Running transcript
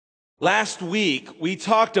Last week, we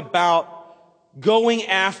talked about going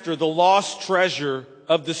after the lost treasure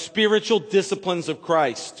of the spiritual disciplines of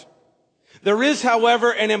Christ. There is,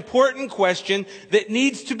 however, an important question that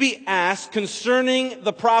needs to be asked concerning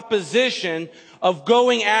the proposition of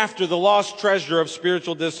going after the lost treasure of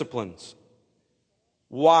spiritual disciplines.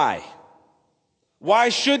 Why? Why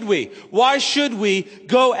should we? Why should we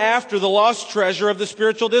go after the lost treasure of the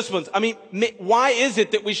spiritual disciplines? I mean, why is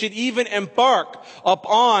it that we should even embark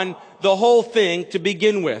upon the whole thing to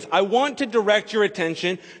begin with? I want to direct your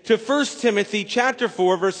attention to 1 Timothy chapter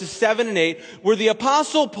 4, verses 7 and 8, where the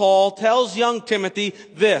Apostle Paul tells young Timothy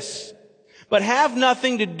this: "But have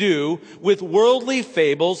nothing to do with worldly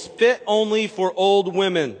fables fit only for old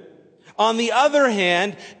women. On the other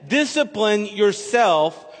hand, discipline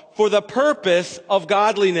yourself for the purpose of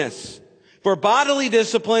godliness. For bodily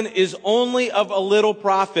discipline is only of a little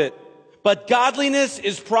profit, but godliness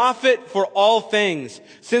is profit for all things,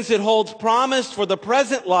 since it holds promise for the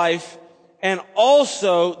present life and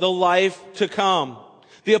also the life to come."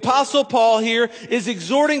 The Apostle Paul here is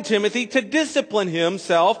exhorting Timothy to discipline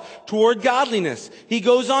himself toward godliness. He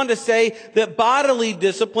goes on to say that bodily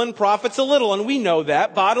discipline profits a little, and we know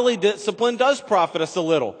that. Bodily discipline does profit us a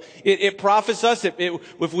little. It profits us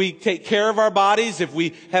if we take care of our bodies, if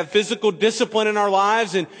we have physical discipline in our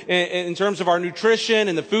lives, and in terms of our nutrition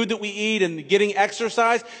and the food that we eat and getting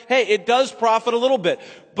exercise. Hey, it does profit a little bit.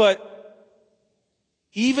 But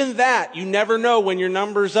even that, you never know when your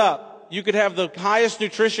number's up. You could have the highest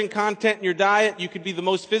nutrition content in your diet. You could be the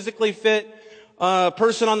most physically fit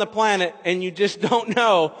person on the planet, and you just don't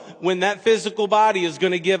know when that physical body is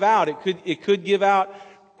going to give out. It could give out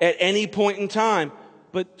at any point in time.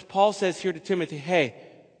 But Paul says here to Timothy, hey,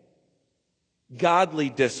 godly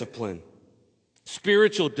discipline,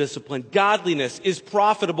 spiritual discipline, godliness is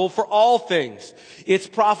profitable for all things. It's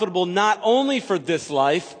profitable not only for this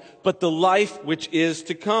life, but the life which is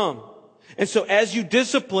to come. And so as you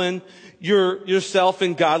discipline yourself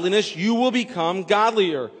in godliness, you will become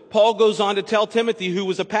godlier. Paul goes on to tell Timothy, who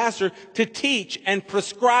was a pastor, to teach and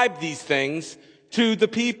prescribe these things to the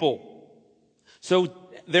people. So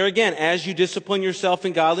there again, as you discipline yourself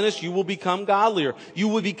in godliness, you will become godlier. You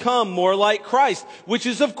will become more like Christ, which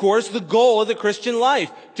is, of course, the goal of the Christian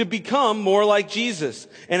life, to become more like Jesus.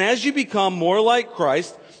 And as you become more like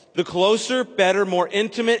Christ, the closer, better, more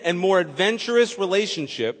intimate, and more adventurous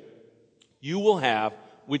relationship you will have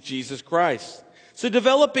with Jesus Christ. So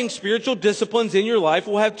developing spiritual disciplines in your life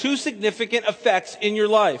will have two significant effects in your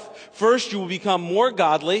life. First, you will become more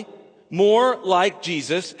godly, more like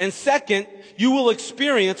Jesus. And second, you will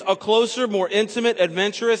experience a closer, more intimate,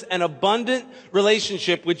 adventurous, and abundant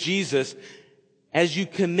relationship with Jesus. As you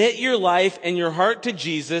commit your life and your heart to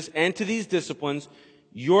Jesus and to these disciplines,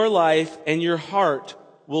 your life and your heart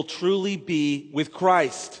will truly be with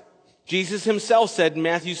Christ. Jesus himself said in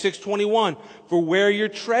Matthew 6:21, "For where your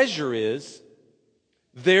treasure is,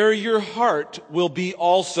 there your heart will be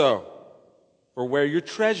also." For where your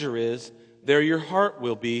treasure is, there your heart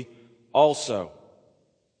will be also.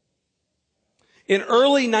 In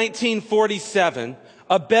early 1947,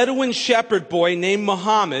 a Bedouin shepherd boy named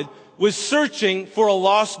Muhammad was searching for a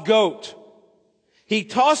lost goat. He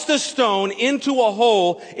tossed a stone into a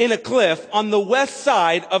hole in a cliff on the west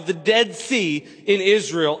side of the Dead Sea in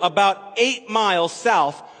Israel, about 8 miles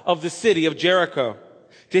south of the city of Jericho.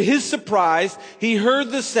 To his surprise, he heard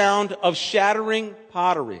the sound of shattering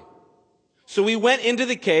pottery. So he went into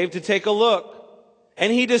the cave to take a look,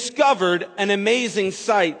 and he discovered an amazing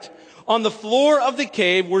sight. On the floor of the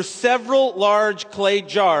cave were several large clay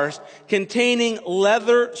jars containing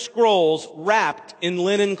leather scrolls wrapped in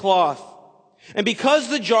linen cloth. And because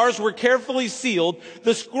the jars were carefully sealed,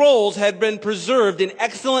 the scrolls had been preserved in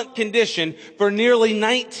excellent condition for nearly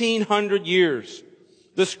 1900 years.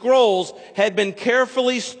 The scrolls had been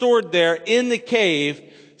carefully stored there in the cave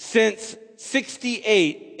since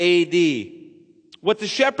 68 AD. What the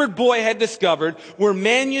shepherd boy had discovered were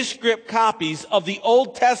manuscript copies of the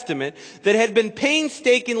Old Testament that had been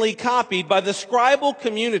painstakingly copied by the scribal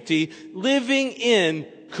community living in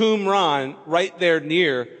Qumran, right there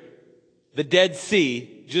near the Dead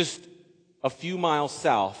Sea, just a few miles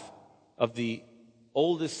south of the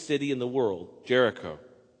oldest city in the world, Jericho.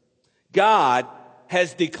 God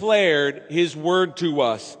has declared his word to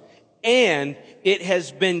us, and it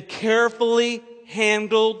has been carefully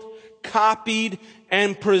handled, copied,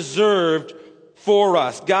 and preserved for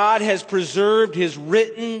us. God has preserved his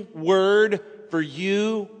written word for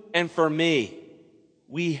you and for me.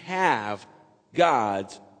 We have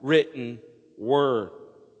God's written word.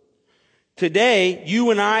 Today, you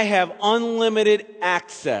and I have unlimited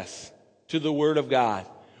access to the Word of God.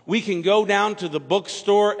 We can go down to the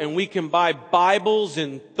bookstore and we can buy Bibles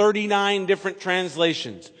in 39 different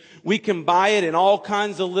translations. We can buy it in all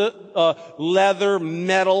kinds of leather,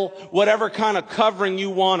 metal, whatever kind of covering you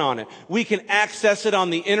want on it. We can access it on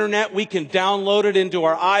the internet. We can download it into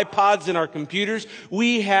our iPods and our computers.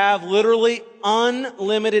 We have literally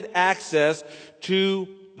unlimited access to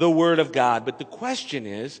the Word of God. But the question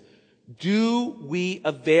is, do we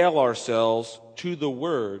avail ourselves to the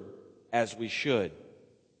Word as we should?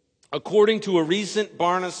 According to a recent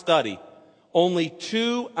Barna study, only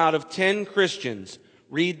 2 out of 10 Christians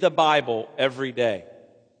read the Bible every day.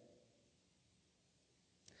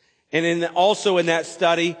 And also in that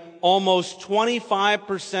study, almost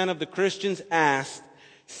 25% of the Christians asked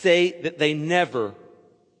say that they never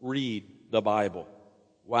read the Bible.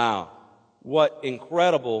 Wow. What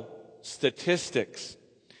incredible statistics.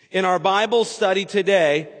 In our Bible study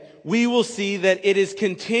today, we will see that it is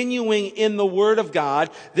continuing in the Word of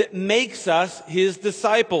God that makes us His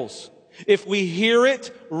disciples. If we hear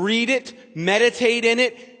it, read it, meditate in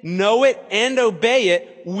it, know it, and obey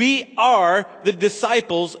it, we are the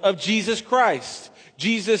disciples of Jesus Christ.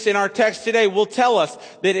 Jesus in our text today will tell us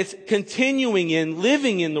that it's continuing in,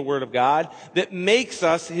 living in the Word of God that makes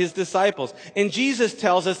us His disciples. And Jesus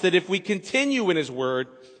tells us that if we continue in His Word,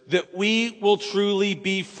 that we will truly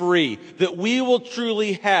be free, that we will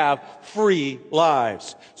truly have free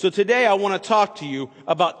lives. So today I want to talk to you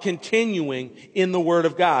about continuing in the Word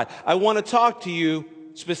of God. I want to talk to you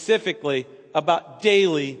specifically about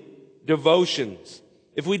daily devotions.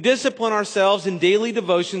 If we discipline ourselves in daily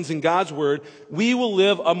devotions in God's Word, we will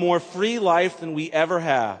live a more free life than we ever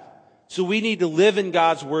have. So we need to live in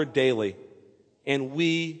God's Word daily, and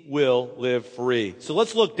we will live free. So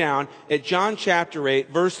let's look down at John chapter 8,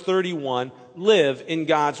 verse 31, live in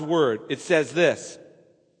God's Word. It says this,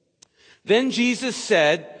 "Then Jesus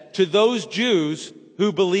said to those Jews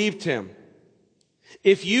who believed Him,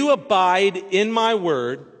 'If you abide in my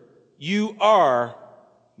word, you are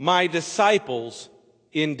my disciples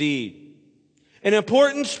indeed.'" An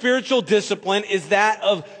important spiritual discipline is that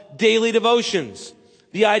of daily devotions.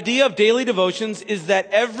 The idea of daily devotions is that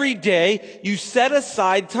every day you set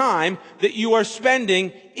aside time that you are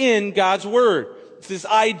spending in God's Word. It's this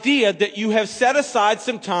idea that you have set aside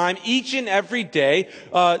some time each and every day.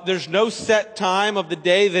 There's no set time of the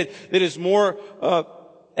day that is more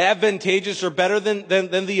advantageous or better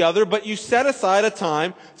than the other, but you set aside a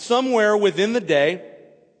time somewhere within the day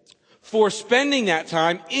for spending that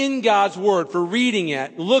time in God's Word, for reading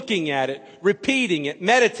it, looking at it, repeating it,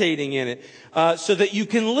 meditating in it, so that you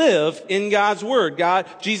can live in God's Word.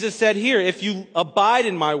 Jesus said here, "If you abide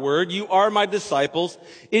in my word, you are my disciples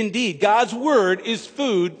indeed." God's Word is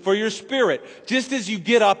food for your spirit. Just as you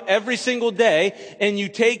get up every single day and you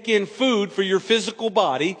take in food for your physical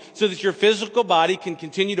body so that your physical body can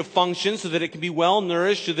continue to function, so that it can be well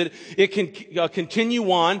nourished, so that it can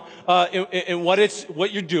continue on in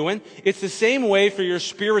what you're doing. It's the same way for your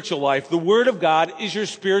spiritual life. The Word of God is your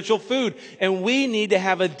spiritual food, and we need to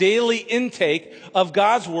have a daily intake of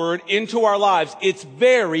God's Word into our lives. It's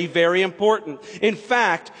very, very important. In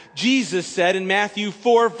fact, Jesus said in Matthew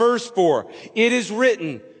 4, verse 4, "It is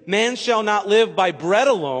written, man shall not live by bread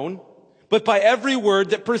alone, but by every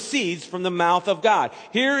word that proceeds from the mouth of God."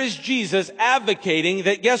 Here is Jesus advocating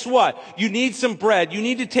that, guess what? You need some bread. You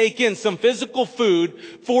need to take in some physical food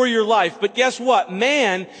for your life. But guess what?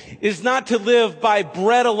 Man is not to live by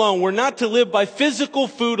bread alone. We're not to live by physical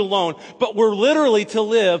food alone, but we're literally to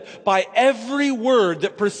live by every word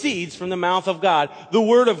that proceeds from the mouth of God, the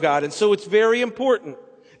Word of God. And so it's very important.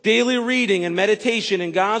 Daily reading and meditation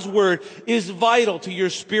in God's Word is vital to your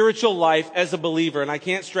spiritual life as a believer, and I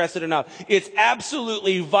can't stress it enough. It's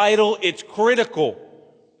absolutely vital. It's critical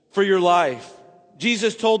for your life.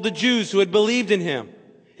 Jesus told the Jews who had believed in Him,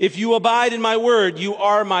 "If you abide in my word, you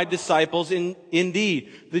are my disciples indeed."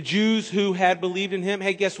 The Jews who had believed in Him,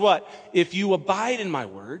 hey, guess what? If you abide in my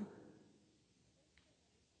word,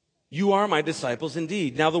 you are my disciples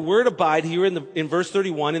indeed. Now the word abide here in verse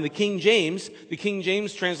 31 in the King James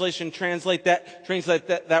translation translate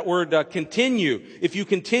that word continue. If you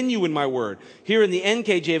continue in my word. Here in the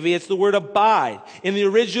NKJV it's the word abide. In the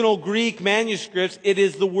original Greek manuscripts it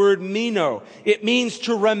is the word meno. It means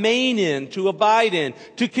to remain in, to abide in,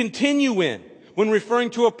 to continue in. When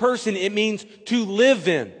referring to a person it means to live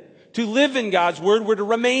in. To live in God's Word, we're to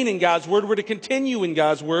remain in God's Word, we're to continue in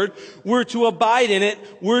God's Word, we're to abide in it,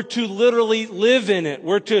 we're to literally live in it.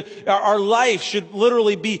 Our life should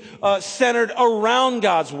literally be centered around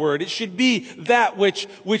God's Word. It should be that which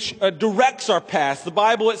directs our path. The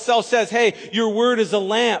Bible itself says, hey, your Word is a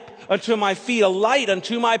lamp unto my feet, a light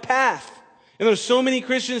unto my path. And there's so many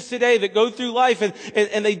Christians today that go through life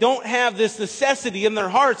and they don't have this necessity in their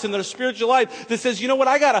hearts and their spiritual life that says, you know what,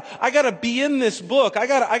 I gotta be in this book. I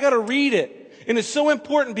gotta read it. And it's so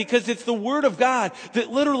important because it's the Word of God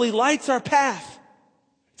that literally lights our path.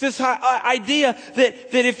 It's this idea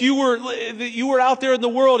that if you were out there in the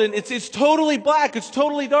world and it's totally black, it's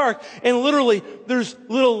totally dark, and literally there's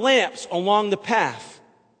little lamps along the path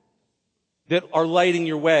that are lighting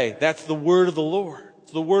your way. That's the Word of the Lord.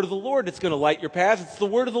 It's the Word of the Lord that's going to light your path. It's the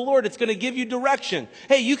Word of the Lord that's going to give you direction.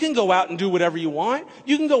 Hey, you can go out and do whatever you want.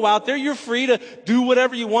 You can go out there. You're free to do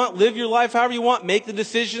whatever you want, live your life however you want, make the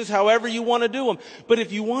decisions however you want to do them. But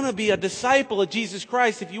if you want to be a disciple of Jesus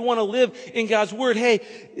Christ, if you want to live in God's Word, hey,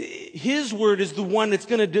 His Word is the one that's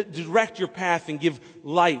going to direct your path and give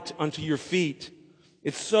light unto your feet.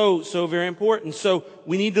 It's so very important. So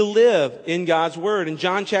we need to live in God's Word. In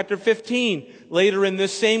John chapter 15, later in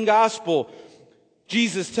this same gospel,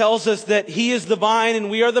 Jesus tells us that He is the vine and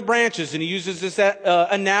we are the branches. And He uses this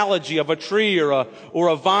analogy of a tree or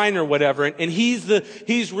a vine or whatever. And He's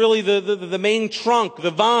really the main trunk, the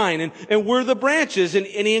vine, and we're the branches. And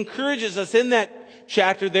He encourages us in that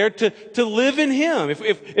chapter there to live in Him.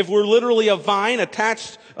 If we're literally a vine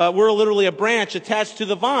attached, we're literally a branch attached to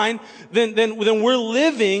the vine, then we're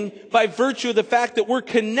living by virtue of the fact that we're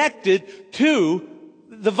connected to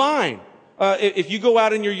the vine. If you go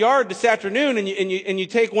out in your yard this afternoon and you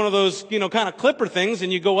take one of those, kind of clipper things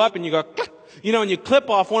and you go up and you go, and you clip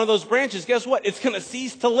off one of those branches, guess what? It's going to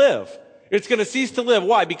cease to live. It's going to cease to live.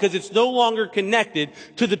 Why? Because it's no longer connected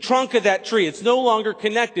to the trunk of that tree. It's no longer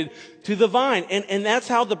connected to the vine. And that's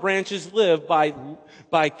how the branches live,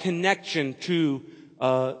 by connection to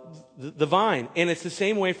the vine. And it's the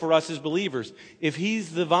same way for us as believers. If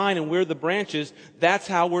He's the vine and we're the branches, that's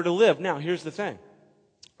how we're to live. Now, here's the thing.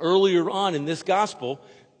 Earlier on in this gospel,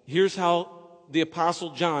 here's how the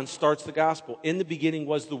Apostle John starts the gospel. In the beginning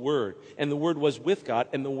was the Word, and the Word was with God,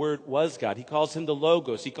 and the Word was God. He calls Him the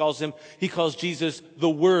Logos. He calls Jesus the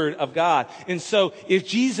Word of God. And so, if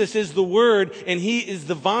Jesus is the Word, and He is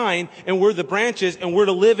the vine, and we're the branches, and we're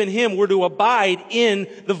to live in Him, we're to abide in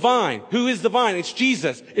the vine. Who is the vine? It's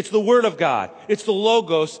Jesus. It's the Word of God. It's the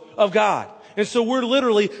Logos of God. And so we're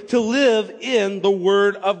literally to live in the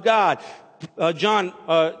Word of God. John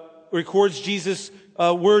records Jesus'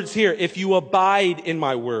 words here. If you abide in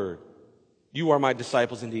my word, you are my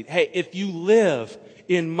disciples indeed. Hey, if you live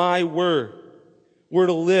in my word, we're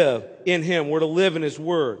to live in Him. We're to live in His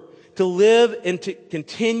word. To live and to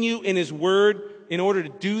continue in His word, in order to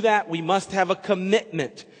do that, we must have a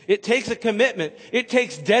commitment. It takes a commitment. It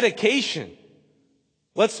takes dedication.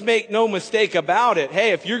 Let's make no mistake about it.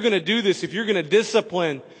 Hey, if you're going to do this, if you're going to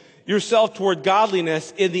discipline yourself toward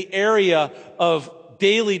godliness in the area of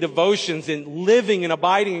daily devotions and living and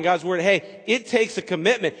abiding in God's Word, hey, it takes a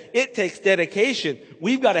commitment. It takes dedication.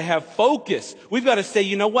 We've got to have focus. We've got to say,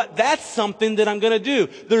 you know what? That's something that I'm going to do.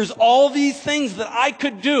 There's all these things that I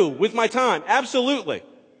could do with my time. Absolutely.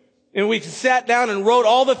 And we sat down and wrote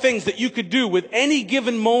all the things that you could do with any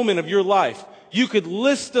given moment of your life. You could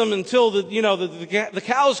list them until the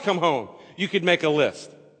cows come home. You could make a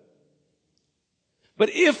list. But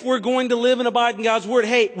if we're going to live and abide in God's Word,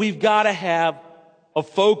 hey, we've got to have a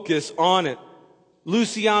focus on it.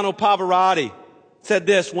 Luciano Pavarotti said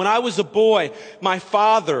this: when I was a boy, my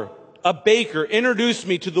father, a baker, introduced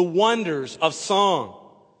me to the wonders of song.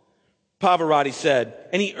 Pavarotti said,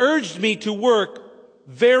 and he urged me to work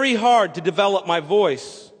very hard to develop my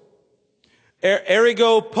voice.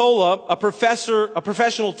 Arrigo Pola, a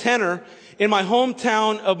professional tenor in my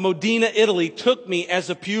hometown of Modena, Italy, took me as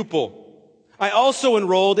a pupil. I also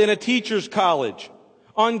enrolled in a teacher's college.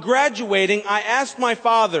 On graduating, I asked my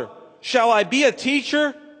father, shall I be a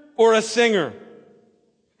teacher or a singer?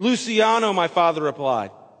 Luciano, my father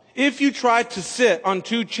replied, if you try to sit on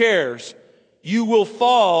two chairs, you will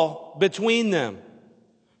fall between them.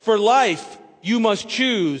 For life, you must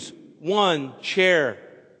choose one chair.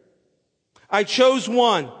 I chose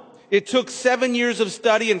one. It took 7 years of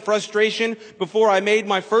study and frustration before I made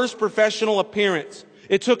my first professional appearance.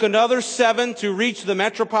 It took another 7 to reach the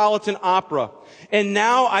Metropolitan Opera. And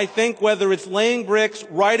now I think whether it's laying bricks,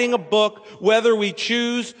 writing a book, whatever we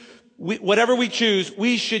choose,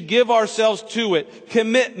 we should give ourselves to it.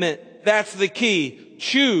 Commitment, that's the key.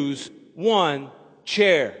 Choose one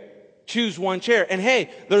chair. Choose one chair. And hey,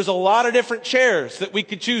 there's a lot of different chairs that we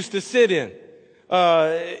could choose to sit in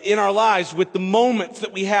our lives with the moments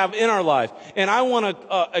that we have in our life. And I want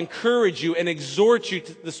to encourage you and exhort you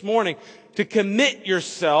this morning to commit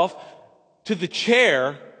yourself to the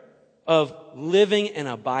chair of living and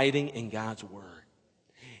abiding in God's Word.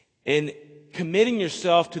 And committing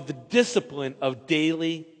yourself to the discipline of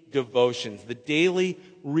daily devotions, the daily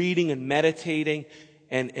reading and meditating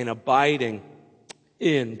and abiding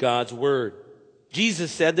in God's Word.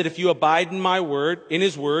 Jesus said that if you abide in my word, in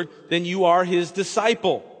his word, then you are his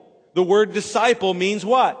disciple. The word disciple means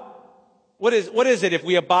what? What is it? If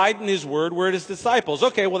we abide in his word, we're his disciples.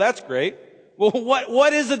 Okay, well that's great. Well,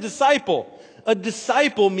 what is a disciple? A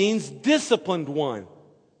disciple means disciplined one.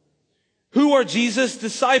 Who are Jesus'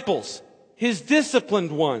 disciples? His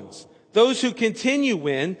disciplined ones. Those who continue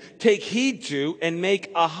in, take heed to, and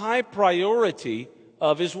make a high priority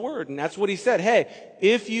of his word. And that's what he said. Hey,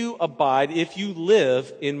 if you abide, if you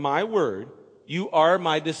live in my word, you are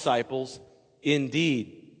my disciples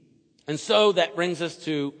indeed. And so that brings us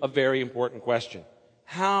to a very important question.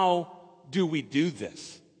 How do we do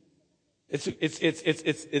this?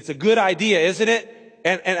 It's a good idea, isn't it?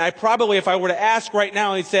 And I probably, if I were to ask right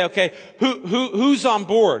now, I'd say, okay, who's on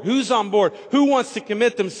board? Who's on board? Who wants to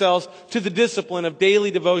commit themselves to the discipline of daily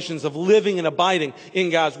devotions, of living and abiding in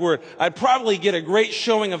God's Word? I'd probably get a great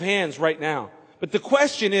showing of hands right now. But the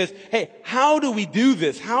question is, hey, how do we do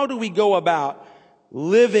this? How do we go about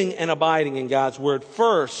living and abiding in God's Word?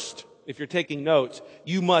 First, if you're taking notes,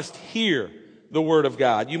 you must hear the Word of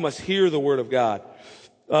God. You must hear the Word of God.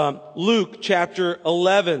 Luke chapter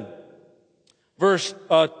 11. Verse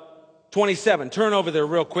 27. Turn over there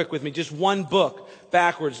real quick with me. Just one book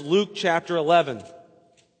backwards. Luke chapter 11.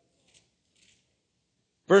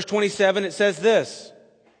 Verse 27, it says this.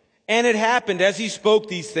 And it happened as he spoke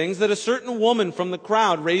these things that a certain woman from the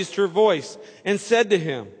crowd raised her voice and said to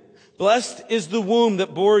him, Blessed is the womb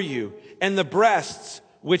that bore you and the breasts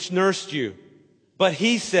which nursed you. But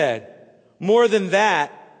he said, More than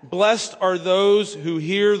that, blessed are those who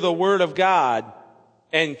hear the word of God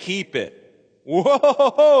and keep it.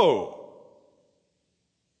 Whoa!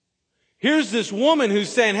 Here's this woman who's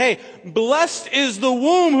saying, hey, blessed is the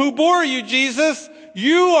womb who bore you, Jesus.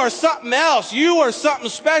 You are something else. You are something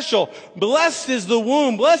special. Blessed is the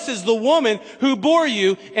womb. Blessed is the woman who bore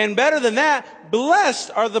you. And better than that, blessed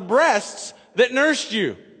are the breasts that nursed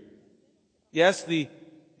you. Yes, the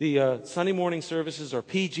Sunday morning services are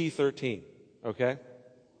PG-13. Okay?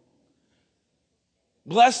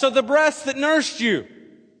 Blessed are the breasts that nursed you.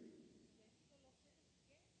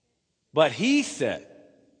 But he said,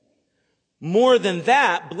 more than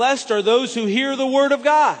that, blessed are those who hear the word of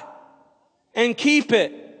God and keep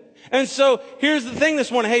it. And so here's the thing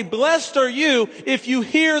this morning. Hey, blessed are you if you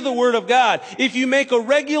hear the word of God. If you make a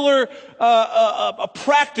regular a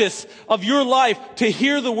practice of your life to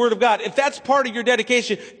hear the word of God. If that's part of your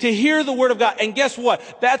dedication, to hear the word of God. And guess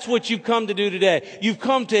what? That's what you've come to do today. You've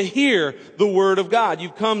come to hear the word of God.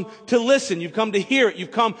 You've come to listen. You've come to hear it.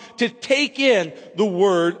 You've come to take in the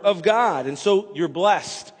word of God. And so you're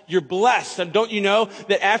blessed. You're blessed. And don't you know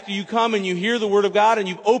that after you come and you hear the word of God and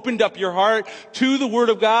you've opened up your heart to the word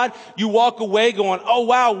of God, you walk away going, oh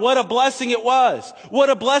wow, what a blessing it was. What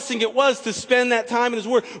a blessing it was to spend that time in his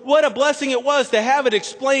word. What a blessing it was to have it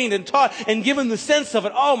explained and taught and given the sense of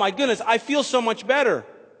it. Oh my goodness, I feel so much better.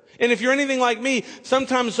 And if you're anything like me,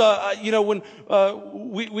 sometimes, when I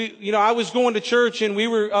was going to church and we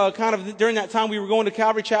were during that time we were going to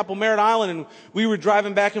Calvary Chapel, Merritt Island, and we were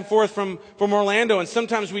driving back and forth from Orlando, and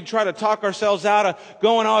sometimes we'd try to talk ourselves out of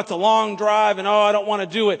going, oh, it's a long drive, and oh, I don't want to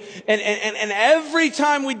do it. And every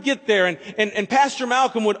time we'd get there, and Pastor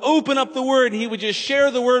Malcolm would open up the Word, and he would just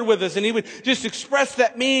share the Word with us, and he would just express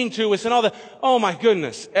that meaning to us and all that. Oh my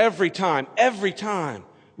goodness, every time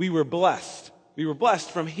we were blessed. We were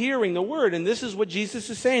blessed from hearing the word. And this is what Jesus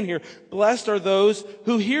is saying here. Blessed are those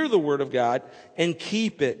who hear the word of God and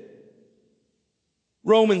keep it.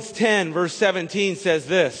 Romans 10 verse 17 says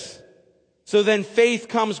this. So then faith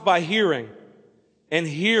comes by hearing, and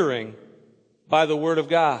hearing by the word of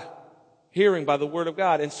God. Hearing by the word of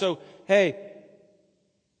God. And so, hey,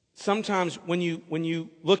 sometimes when you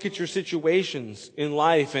look at your situations in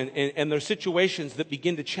life and there's situations that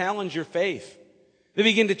begin to challenge your faith, they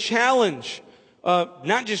begin to challenge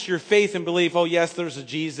not just your faith and belief, oh yes, there's a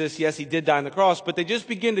Jesus, yes, he did die on the cross, but they just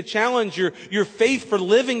begin to challenge your faith for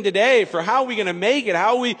living today, for how are we going to make it,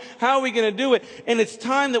 how are we going to do it. And it's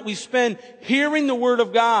time that we spend hearing the word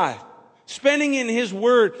of God, spending in his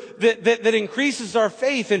word that increases our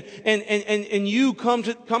faith, and you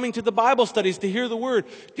coming to the Bible studies to hear the word.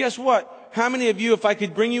 Guess what? How many of you, if I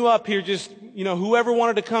could bring you up here, just, whoever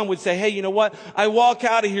wanted to come would say, hey, you know what? I walk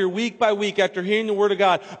out of here week by week after hearing the word of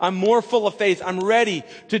God. I'm more full of faith. I'm ready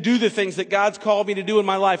to do the things that God's called me to do in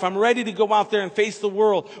my life. I'm ready to go out there and face the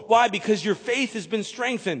world. Why? Because your faith has been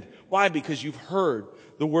strengthened. Why? Because you've heard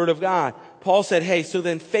the word of God. Paul said, hey, so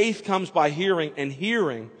then faith comes by hearing, and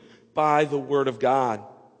hearing by the word of God.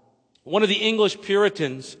 One of the English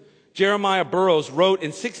Puritans Jeremiah Burroughs wrote in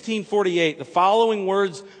 1648 the following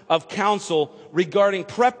words of counsel regarding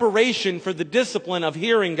preparation for the discipline of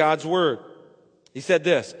hearing God's word. He said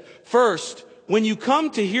this: "First, when you come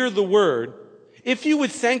to hear the word, if you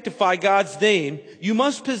would sanctify God's name, you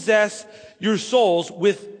must possess your souls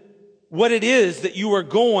with what it is that you are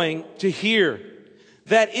going to hear.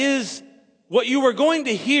 That is, what you are going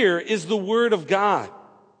to hear is the word of God.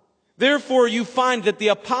 Therefore, you find that the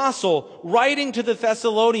apostle, writing to the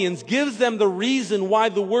Thessalonians, gives them the reason why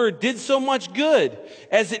the word did so much good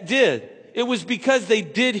as it did. It was because they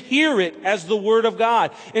did hear it as the word of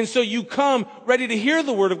God. And so you come ready to hear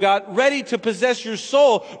the word of God, ready to possess your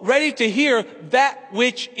soul, ready to hear that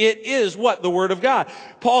which it is, what? The word of God.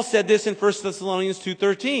 Paul said this in 1 Thessalonians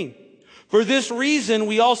 2:13. For this reason,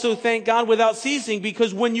 we also thank God without ceasing,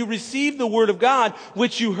 because when you received the word of God,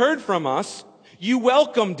 which you heard from us, you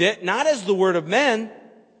welcomed it, not as the word of men,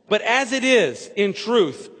 but as it is, in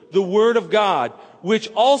truth, the word of God, which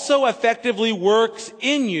also effectively works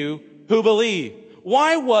in you who believe.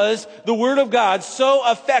 Why was the word of God so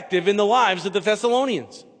effective in the lives of the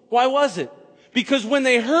Thessalonians? Why was it? Because when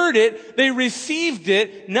they heard it, they received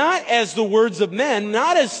it not as the words of men,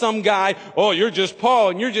 not as some guy, oh, you're just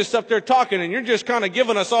Paul and you're just up there talking and you're just kind of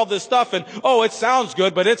giving us all this stuff and, oh, it sounds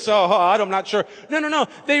good, but it's, I'm not sure. No.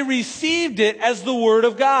 They received it as the word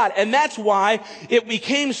of God. And that's why it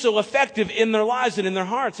became so effective in their lives and in their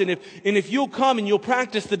hearts. And if you'll come and you'll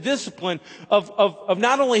practice the discipline of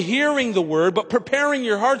not only hearing the word, but preparing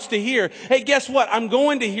your hearts to hear, hey, guess what? I'm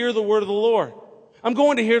going to hear the word of the Lord. I'm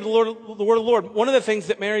going to hear the word of the Lord. One of the things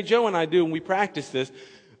that Mary Jo and I do, and we practice this,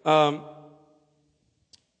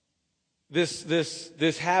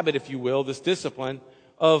 this habit, if you will, this discipline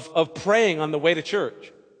of praying on the way to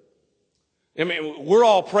church. I mean, we're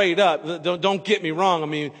all prayed up. Don't get me wrong. I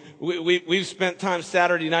mean, we've spent time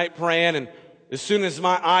Saturday night praying, and as soon as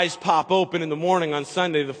my eyes pop open in the morning on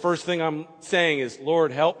Sunday, the first thing I'm saying is,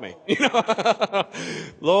 Lord, help me.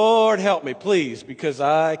 Lord, help me, please, because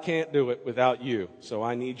I can't do it without you. So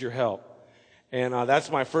I need your help. And that's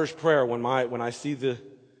my first prayer when I see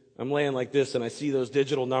I'm laying like this and I see those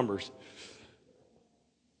digital numbers.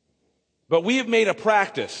 But we have made a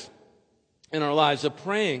practice in our lives of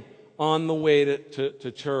praying on the way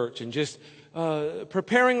to church and just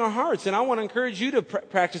preparing our hearts. And I want to encourage you to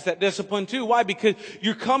practice that discipline too. Why? Because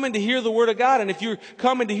you're coming to hear the word of God. And if you're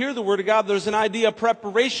coming to hear the word of God, there's an idea of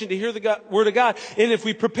preparation to hear the word of God. And if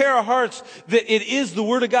we prepare our hearts that it is the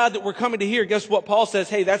word of God that we're coming to hear, guess what? Paul says,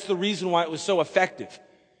 hey, that's the reason why it was so effective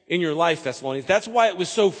in your life, Thessalonians. That's why it was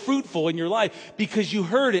so fruitful in your life, because you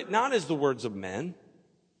heard it not as the words of men,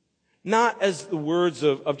 not as the words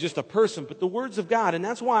of just a person, but the words of God. And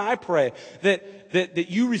that's why I pray that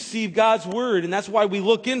you receive God's word. And that's why we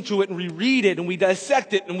look into it and we read it and we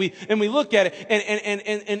dissect it and we look at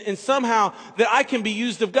it and somehow that I can be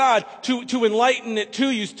used of God to enlighten it to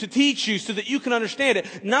you, to teach you so that you can understand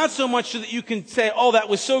it. Not so much so that you can say, oh, that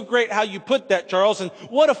was so great how you put that, Charles, and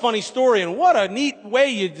what a funny story and what a neat way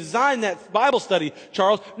you designed that Bible study,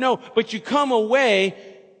 Charles. No, but you come away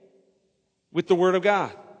with the word of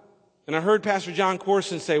God. And I heard Pastor John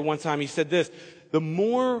Corson say one time, he said this, the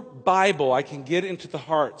more Bible I can get into the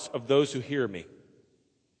hearts of those who hear me,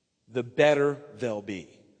 the better they'll be.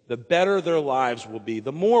 The better their lives will be.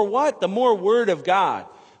 The more what? The more word of God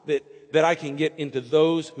that I can get into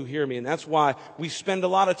those who hear me. And that's why we spend a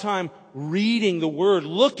lot of time reading the word,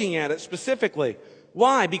 looking at it specifically.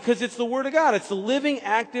 Why? Because it's the word of God. It's the living,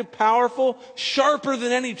 active, powerful, sharper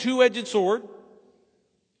than any two-edged sword.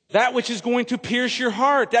 That which is going to pierce your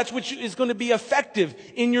heart. That's which is going to be effective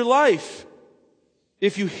in your life.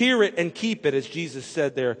 If you hear it and keep it, as Jesus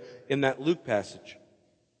said there in that Luke passage.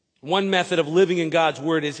 One method of living in God's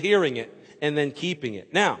word is hearing it and then keeping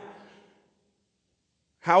it. Now,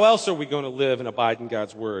 how else are we going to live and abide in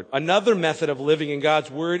God's word? Another method of living in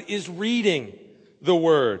God's word is reading the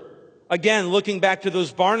word. Again, looking back to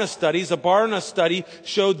those Barna studies, a Barna study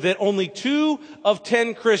showed that only 2 of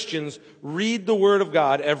 10 Christians read the Word of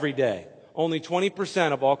God every day. Only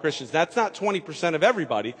 20% of all Christians. That's not 20% of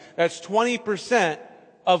everybody. That's 20%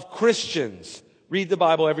 of Christians read the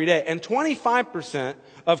Bible every day. And 25%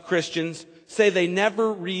 of Christians say they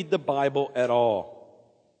never read the Bible at all.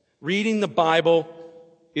 Reading the Bible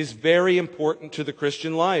is very important to the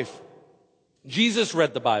Christian life. Jesus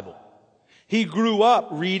read the Bible. He grew up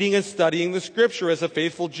reading and studying the Scripture as a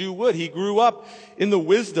faithful Jew would. He grew up in the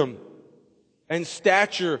wisdom and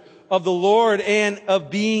stature of the Lord and of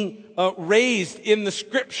being raised in the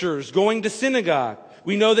Scriptures, going to synagogue.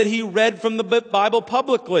 We know that he read from the Bible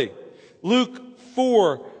publicly. Luke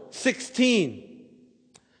 4:16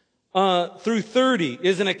 through 30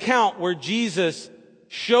 is an account where Jesus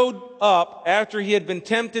showed up after he had been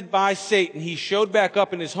tempted by Satan. He showed back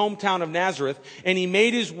up in his hometown of Nazareth, and he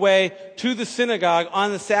made his way to the synagogue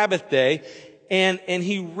on the Sabbath day, and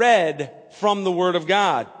he read from the Word of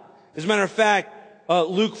God. As a matter of fact,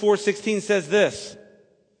 Luke 4:16 says this,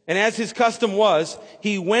 "And as his custom was,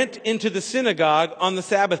 he went into the synagogue on the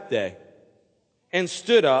Sabbath day and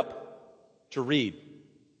stood up to read."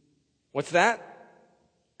 What's that?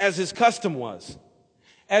 As his custom was.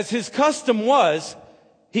 As his custom was,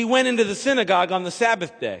 he went into the synagogue on the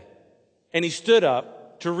Sabbath day, and he stood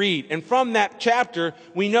up to read. And from that chapter,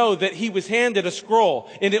 we know that he was handed a scroll,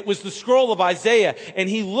 and it was the scroll of Isaiah. And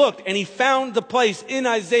he looked, and he found the place in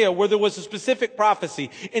Isaiah where there was a specific prophecy.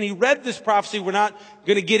 And he read this prophecy. We're not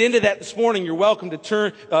going to get into that this morning. You're welcome to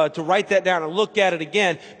turn to write that down and look at it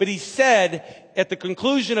again. But he said, at the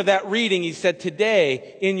conclusion of that reading, he said,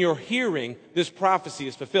 "Today, in your hearing, this prophecy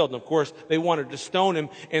is fulfilled." And of course, they wanted to stone him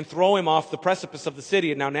and throw him off the precipice of the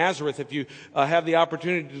city. And now Nazareth, if you have the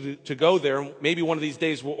opportunity to go there, maybe one of these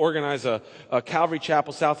days we'll organize a Calvary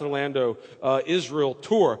Chapel, South Orlando, Israel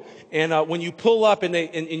tour. And when you pull up and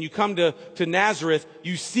you come to Nazareth,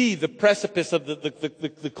 you see the precipice of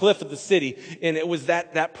the cliff of the city. And it was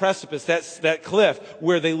that precipice, that cliff,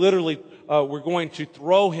 where they literally were going to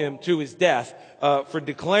throw him to his death for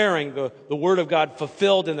declaring the word of God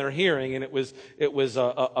fulfilled in their hearing. And it was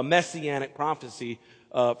a messianic prophecy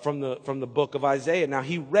from the book of Isaiah. Now,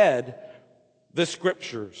 he read the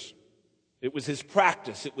scriptures. It was his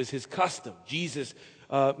practice. It was his custom. Jesus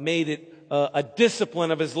made it a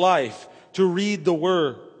discipline of his life to read the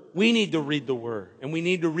word. We need to read the word, and we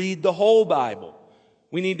need to read the whole Bible.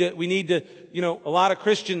 We need to, a lot of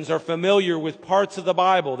Christians are familiar with parts of the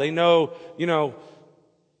Bible. They know,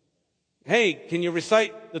 hey, can you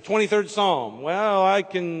recite the 23rd Psalm? Well, I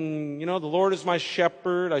can, the Lord is my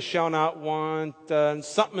shepherd, I shall not want, and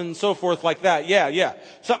something and so forth like that. Yeah,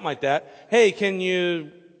 something like that. Hey, can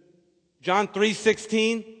you, John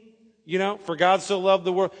 3:16? For God so loved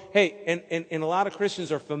the world. Hey, and a lot of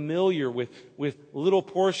Christians are familiar with little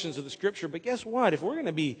portions of the scripture, but guess what? If we're going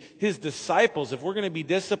to be his disciples, if we're going to be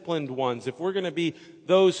disciplined ones, if we're going to be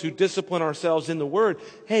those who discipline ourselves in the word,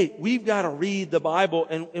 hey, we've got to read the Bible,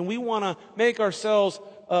 and we want to make ourselves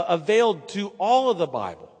availed to all of the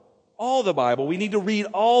Bible. All the Bible. We need to read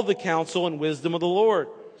all the counsel and wisdom of the Lord.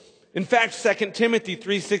 In fact, 2 Timothy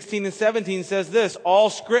 3:16 and 17 says this, "All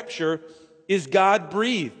scripture is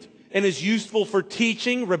God-breathed and is useful for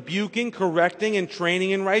teaching, rebuking, correcting, and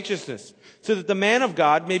training in righteousness, so that the man of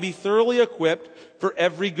God may be thoroughly equipped for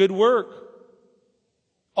every good work."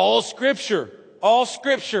 All scripture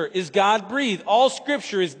is God-breathed. All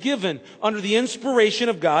scripture is given under the inspiration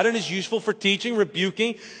of God and is useful for teaching,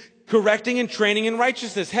 rebuking, correcting, and training in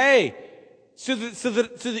righteousness. Hey, so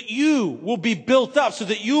that you will be built up, so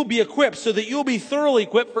that you'll be equipped, so that you'll be thoroughly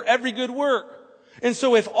equipped for every good work. And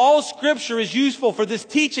so if all scripture is useful for this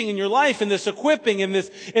teaching in your life and this equipping and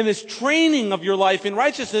this training of your life in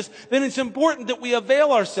righteousness, then it's important that we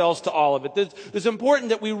avail ourselves to all of it. It's important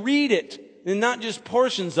that we read it, and not just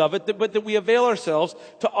portions of it, but that we avail ourselves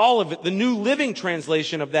to all of it. The New Living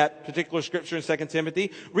Translation of that particular scripture in 2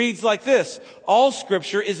 Timothy reads like this: "All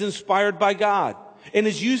scripture is inspired by God and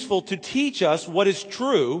is useful to teach us what is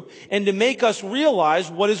true and to make us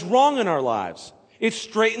realize what is wrong in our lives. It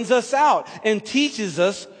straightens us out and teaches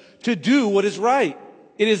us to do what is right.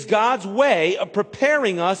 It is God's way of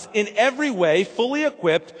preparing us in every way, fully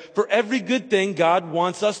equipped for every good thing God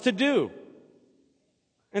wants us to do."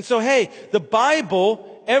 And so, hey, the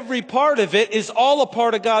Bible, every part of it is all a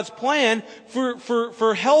part of God's plan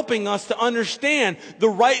for helping us to understand the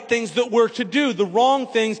right things that we're to do, the wrong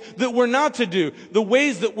things that we're not to do, the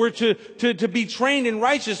ways that we're to be trained in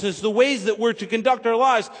righteousness, the ways that we're to conduct our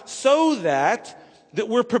lives, so that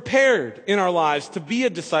we're prepared in our lives to be a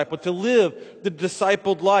disciple, to live the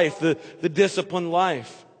discipled life, the disciplined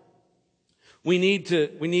life. We need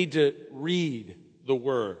to read the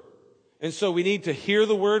Word. And so we need to hear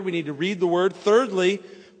the Word, we need to read the Word. Thirdly,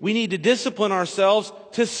 we need to discipline ourselves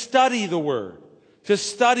to study the Word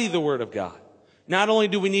of God. Not only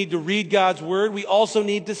do we need to read God's Word, we also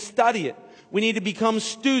need to study it. We need to become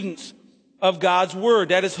students of God's Word.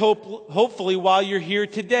 That is hopefully why you're here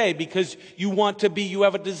today, because you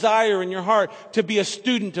have a desire in your heart to be a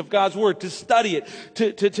student of God's Word, to study it,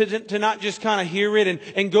 to not just kind of hear it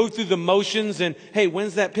and go through the motions and, hey,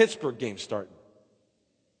 when's that Pittsburgh game starting?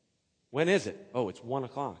 When is it? Oh, it's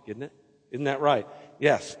 1:00, isn't it? Isn't that right?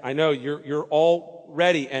 Yes, I know you're all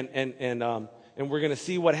ready and we're going to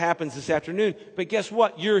see what happens this afternoon. But guess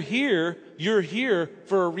what? You're here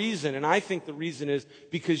for a reason. And I think the reason is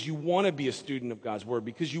because you want to be a student of God's Word,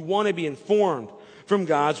 because you want to be informed from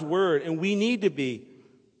God's Word. And we need to be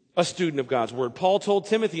a student of God's Word. Paul told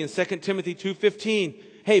Timothy in 2 Timothy 2:15,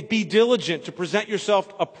 hey, be diligent to present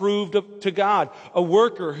yourself approved to God, a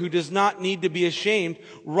worker who does not need to be ashamed,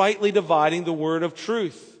 rightly dividing the word of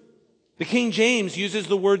truth. The King James uses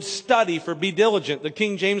the word study for be diligent. The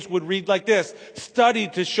King James would read like this: study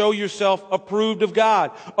to show yourself approved of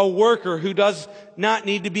God, a worker who does not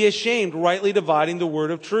need to be ashamed, rightly dividing the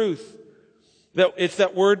word of truth. It's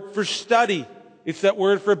that word for study. It's that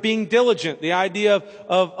word for being diligent. The idea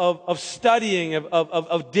of studying,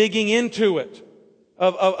 of digging into it,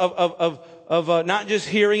 of not just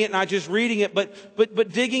hearing it, not just reading it,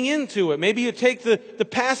 but digging into it. Maybe you take the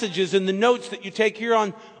passages and the notes that you take here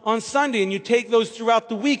on Sunday, and you take those throughout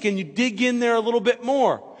the week, and you dig in there a little bit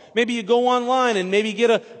more. Maybe you go online and maybe get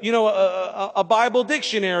a Bible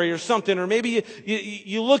dictionary or something, or maybe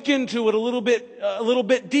you look into it a little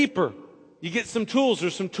bit deeper. You get some tools.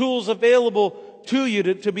 There's some tools available to you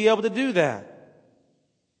to be able to do that.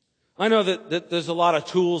 I know that there's a lot of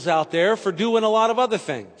tools out there for doing a lot of other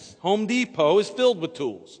things. Home Depot is filled with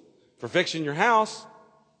tools for fixing your house.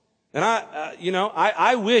 And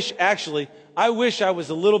I wish I was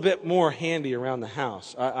a little bit more handy around the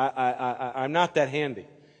house. I'm not that handy.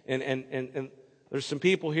 And there's some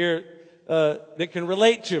people here that can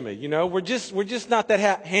relate to me. We're just not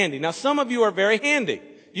that handy. Now, some of you are very handy.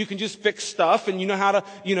 You can just fix stuff, and you know how to,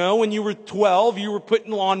 when you were 12, you were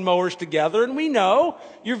putting lawnmowers together, and we know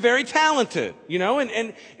you're very talented,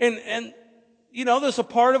 and there's a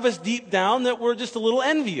part of us deep down that we're just a little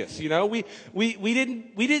envious, we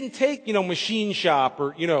didn't take, machine shop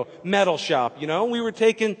or, metal shop, we were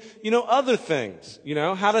taking, other things,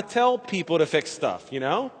 how to tell people to fix stuff,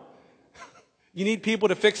 You need people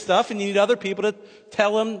to fix stuff, and you need other people to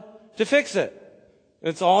tell them to fix it.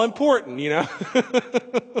 It's all important,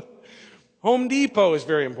 Home Depot is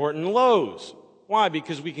very important. Lowe's. Why?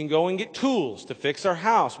 Because we can go and get tools to fix our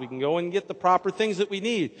house. We can go and get the proper things that we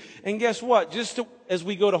need. And guess what? As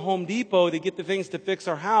we go to Home Depot to get the things to fix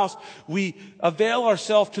our house, we avail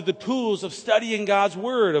ourselves to the tools of studying God's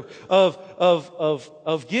Word,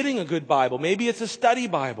 of getting a good Bible. Maybe it's a study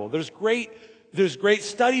Bible. There's great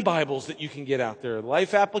study Bibles that you can get out there.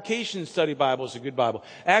 Life Application Study Bible is a good Bible.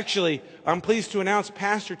 Actually, I'm pleased to announce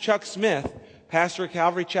Pastor Chuck Smith, pastor of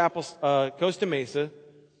Calvary Chapel, Costa Mesa,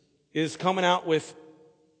 is coming out with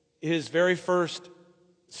his very first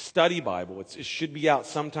study Bible. It should be out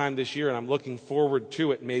sometime this year, and I'm looking forward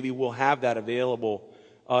to it. Maybe we'll have that available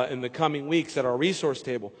in the coming weeks at our resource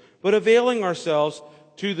table. But availing ourselves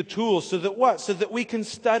to the tools so that what? So that we can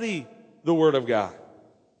study the Word of God.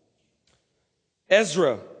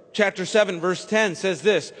 Ezra chapter 7 verse 10 says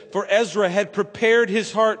this: for Ezra had prepared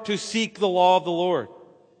his heart to seek the law of the Lord,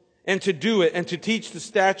 and to do it, and to teach the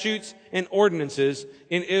statutes and ordinances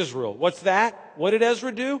in Israel. What's that? What did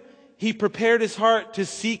Ezra do? He prepared his heart to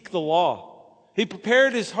seek the law. He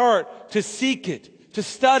prepared his heart to seek it, to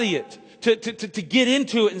study it, to get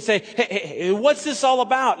into it and say, hey, what's this all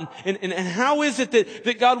about? And how is it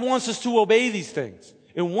that God wants us to obey these things?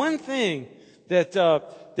 And one thing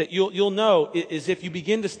that you'll know is if you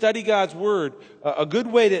begin to study God's Word, a good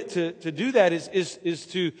way to do that is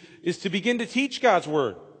to begin to teach God's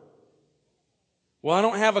Word. Well, I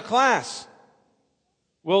don't have a class.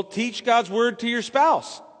 Well, teach God's Word to your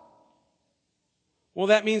spouse. Well,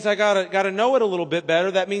 that means I gotta know it a little bit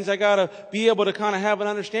better. That means I gotta be able to kind of have an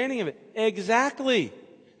understanding of it. Exactly.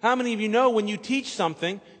 How many of you know when you teach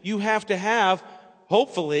something, you have to have,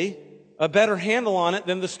 hopefully, a better handle on it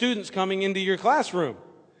than the students coming into your classroom?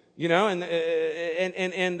 And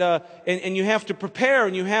you have to prepare,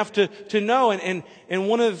 and you have to know. And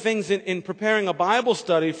one of the things in preparing a Bible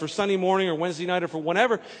study for Sunday morning or Wednesday night or for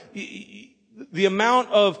whenever, the amount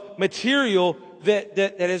of material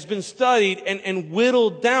that has been studied and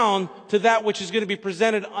whittled down to that which is going to be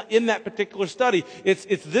presented in that particular study.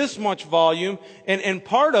 It's this much volume, and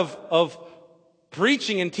part of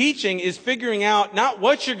preaching and teaching is figuring out not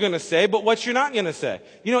what you're going to say, but what you're not going to say.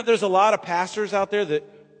 There's a lot of pastors out there that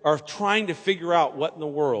are trying to figure out what in the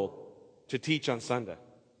world to teach on Sunday.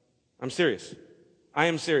 I'm serious. I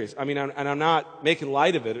am serious. I mean, I'm not making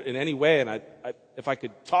light of it in any way. And if I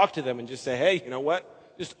could talk to them and just say, hey, you know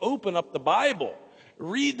what? Just open up the Bible.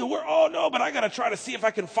 Read the Word. Oh, no, but I got to try to see if I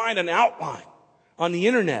can find an outline on the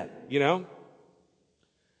internet,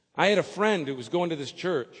 I had a friend who was going to this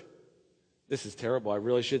church. This is terrible. I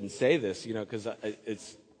really shouldn't say this, because I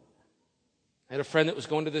had a friend that was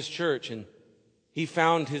going to this church, and he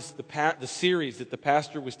found the series that the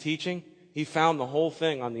pastor was teaching. He found the whole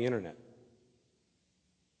thing on the internet.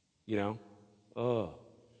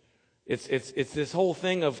 It's this whole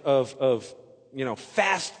thing of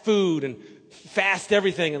fast food and fast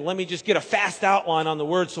everything, and let me just get a fast outline on the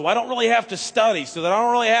word so I don't really have to study, so that I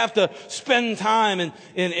don't really have to spend time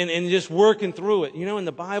and just working through it. And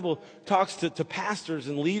the Bible talks to pastors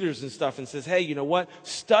and leaders and stuff and says, hey, you know what?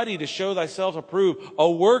 Study to show thyself approved, a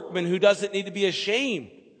workman who doesn't need to be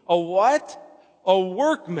ashamed. A what? A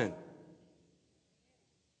workman.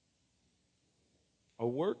 A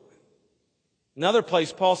workman. Another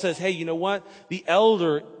place, Paul says, hey, you know what? The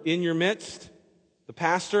elder in your midst, the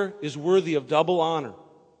pastor, is worthy of double honor.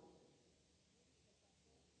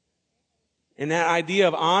 And that idea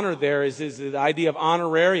of honor there is the idea of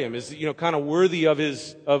honorarium, is kind of worthy of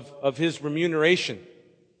his remuneration.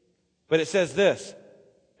 But it says this,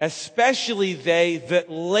 especially they that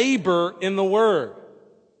labor in the word.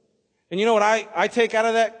 And you know what I take out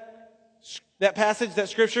of that passage, that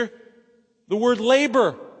scripture? The word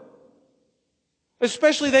labor.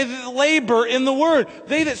 Especially they that labor in the word.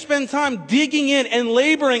 They that spend time digging in and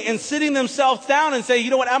laboring and sitting themselves down and say,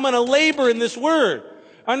 you know what, I'm going to labor in this word.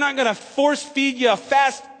 I'm not going to force feed you a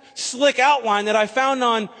fast, slick outline that I found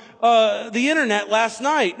on the internet last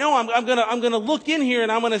night. No, I'm going to look in here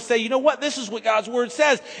and I'm going to say, you know what, this is what God's word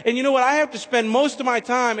says. And you know what, I have to spend most of my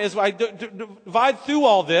time as I divide through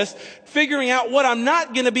all this, figuring out what I'm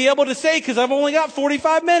not going to be able to say because I've only got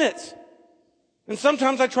 45 minutes. And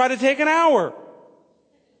sometimes I try to take an hour.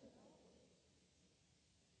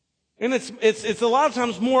 And it's a lot of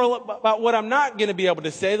times more about what I'm not going to be able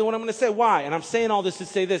to say than what I'm going to say. Why? And I'm saying all this to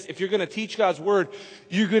say this. If you're going to teach God's word,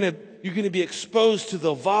 you're going to be exposed to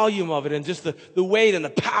the volume of it and just the weight and the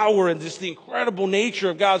power and just the incredible nature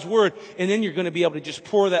of God's word. And then you're going to be able to just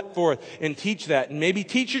pour that forth and teach that. And maybe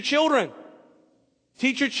teach your children.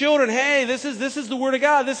 Teach your children, hey, this is the word of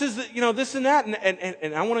God. This is this and that.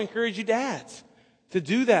 And I want to encourage you dads to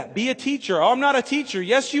do that. Be a teacher. Oh, I'm not a teacher.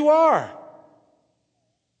 Yes, you are.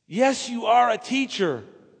 Yes, you are a teacher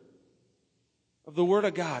of the Word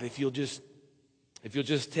of God if you'll just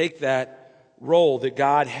take that role that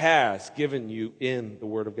God has given you in the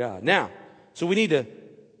Word of God. Now, so we need to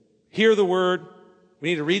hear the Word, we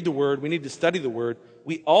need to read the Word, we need to study the Word.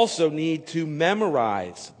 We also need to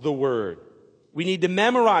memorize the Word. We need to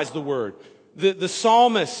memorize the Word. The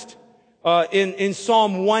psalmist in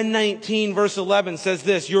Psalm 119 verse 11 says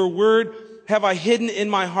this, your Word have I hidden in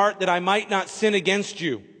my heart that I might not sin against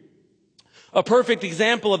you. A perfect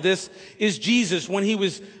example of this is Jesus when he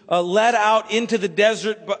was led out into the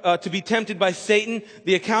desert to be tempted by Satan.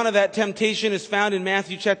 The account of that temptation is found in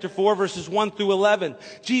Matthew chapter 4 verses 1 through 11.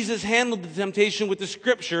 Jesus handled the temptation with the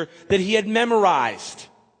scripture that he had memorized.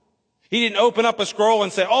 He didn't open up a scroll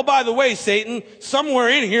and say, oh, by the way, Satan, somewhere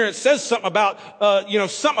in here it says something about,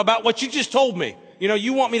 something about what you just told me.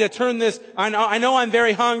 You want me to turn this, I know I'm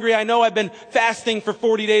very hungry, I know I've been fasting for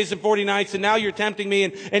 40 days and 40 nights, and now you're tempting me,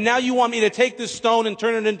 and now you want me to take this stone and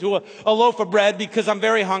turn it into a loaf of bread because I'm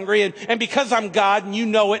very hungry, and because I'm God, and you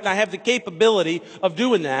know it, and I have the capability of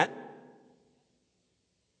doing that.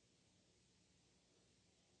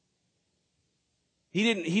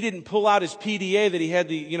 He didn't pull out his PDA that he had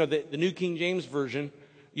the New King James Version,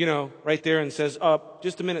 right there and says,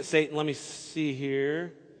 just a minute, Satan, let me see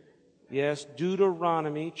here. Yes,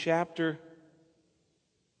 Deuteronomy chapter.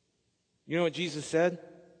 You know what Jesus said?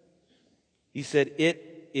 He said,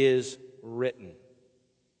 it is written,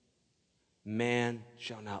 man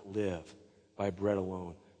shall not live by bread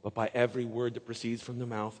alone, but by every word that proceeds from the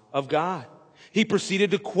mouth of God. He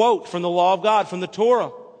proceeded to quote from the law of God, from the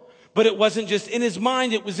Torah. But it wasn't just in his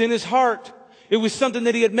mind, it was in his heart. It was something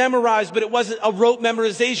that he had memorized, but it wasn't a rote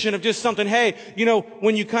memorization of just something, hey,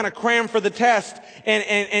 when you kind of cram for the test and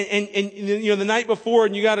the night before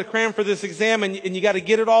and you got to cram for this exam and you got to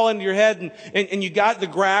get it all into your head and you got the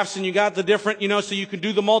graphs and you got the different, so you can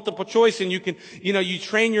do the multiple choice and you can, you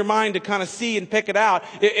train your mind to kind of see and pick it out.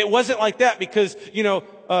 It wasn't like that because,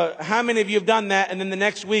 how many of you have done that and then the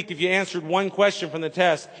next week if you answered one question from the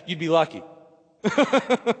test, you'd be lucky.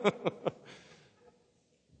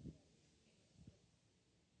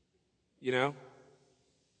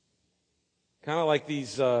 Kind of like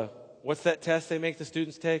these, what's that test they make the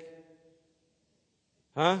students take?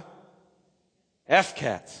 Huh?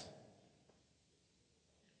 FCATs.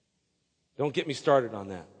 Don't get me started on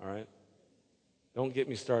that, all right? Don't get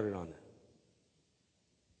me started on that.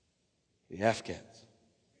 The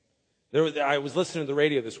FCATs. I was listening to the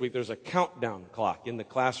radio this week. There's a countdown clock in the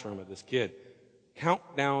classroom of this kid,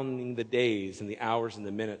 counting the days and the hours and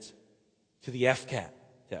the minutes to the FCAT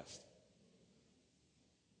test.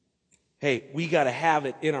 Hey, we got to have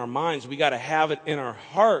it in our minds. We got to have it in our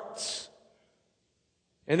hearts.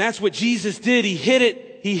 And that's what Jesus did. He hid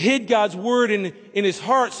it hid God's word in his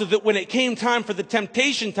heart so that when it came time for the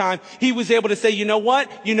temptation time, he was able to say, you know what?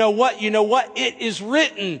 It is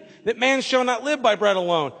written that man shall not live by bread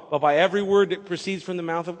alone, but by every word that proceeds from the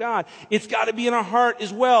mouth of God. It's got to be in our heart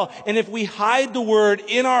as well. And if we hide the word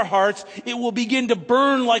in our hearts, it will begin to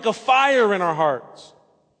burn like a fire in our hearts.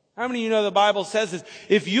 How many of you know the Bible says this?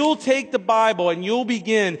 If you'll take the Bible and you'll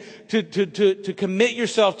begin to commit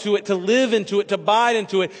yourself to it, to live into it, to abide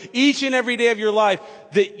into it, each and every day of your life,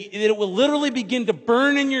 that it will literally begin to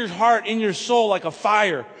burn in your heart, in your soul like a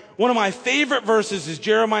fire. One of my favorite verses is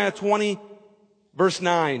Jeremiah 20, verse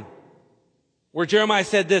 9, where Jeremiah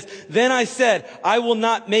said this, "Then I said, I will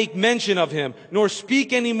not make mention of him, nor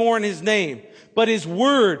speak any more in his name. But his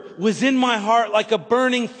word was in my heart like a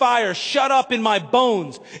burning fire, shut up in my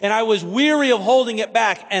bones, and I was weary of holding it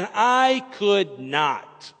back, and I could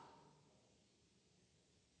not."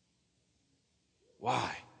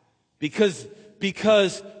 Why? Because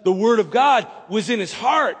the word of God was in his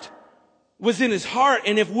heart.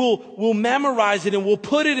 And if we'll memorize it and we'll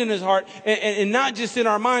put it in his heart and not just in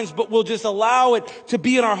our minds, but we'll just allow it to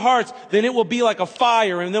be in our hearts, then it will be like a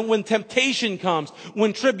fire. And then when temptation comes,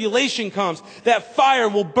 when tribulation comes, that fire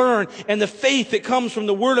will burn, and the faith that comes from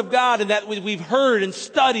the word of God and that we've heard and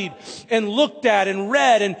studied and looked at and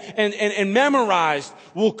read and memorized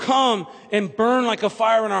will come and burn like a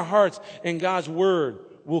fire in our hearts, and God's word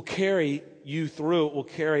will carry you through. It will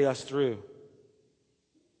carry us through.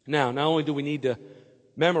 Now, not only do we need to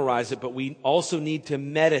memorize it, but we also need to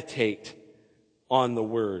meditate on the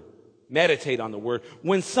word. Meditate on the word.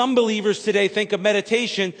 When some believers today think of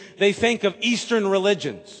meditation, they think of Eastern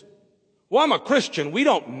religions. Well, I'm a Christian. We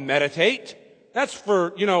don't meditate. That's for,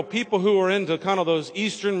 people who are into kind of those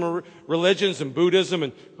Eastern religions and Buddhism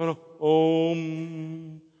and kind of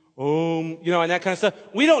and that kind of stuff.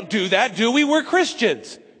 We don't do that, do we? We're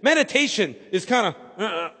Christians. Meditation is kind of,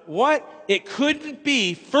 what? It couldn't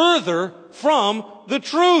be further from the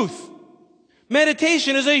truth.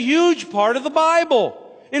 Meditation is a huge part of the Bible.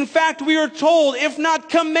 In fact, we are told, if not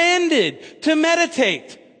commanded, to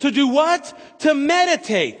meditate. To do what? To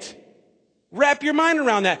meditate. Wrap your mind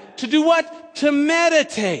around that. To do what? To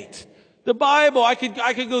meditate. The Bible, I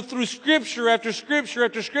could go through scripture after scripture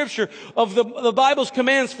after scripture of the Bible's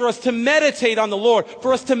commands for us to meditate on the Lord,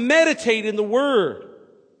 for us to meditate in the Word.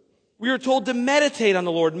 We are told to meditate on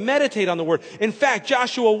the Lord, meditate on the Word. In fact,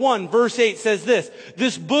 Joshua 1 verse 8 says this,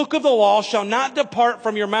 "This book of the law shall not depart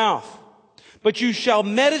from your mouth, but you shall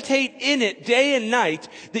meditate in it day and night,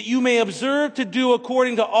 that you may observe to do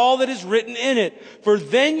according to all that is written in it. For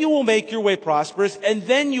then you will make your way prosperous, and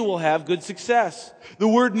then you will have good success." The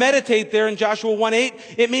word meditate there in Joshua 1:8,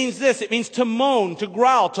 it means this. It means to moan, to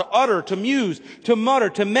growl, to utter, to muse, to mutter,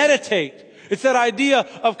 to meditate. It's that idea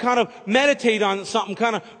of kind of meditate on something,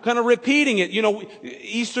 kind of repeating it.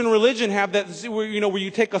 Eastern religion have that, where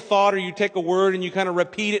you take a thought or you take a word and you kind of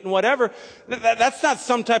repeat it and whatever. That's not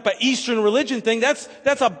some type of Eastern religion thing. That's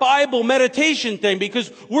a Bible meditation thing,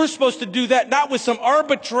 because we're supposed to do that not with some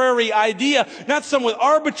arbitrary idea, not some with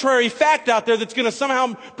arbitrary fact out there that's going to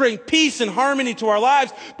somehow bring peace and harmony to our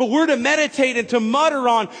lives, but we're to meditate and to mutter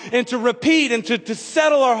on and to repeat and to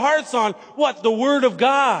settle our hearts on what? The Word of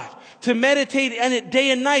God. To meditate on it day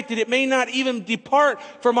and night, that it may not even depart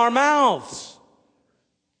from our mouths.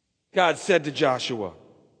 God said to Joshua,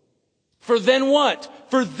 "For then what?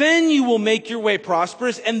 For then you will make your way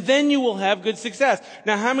prosperous, and then you will have good success."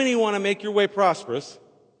 Now, how many want to make your way prosperous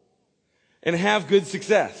and have good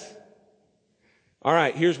success? All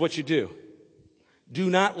right, here's what you do. Do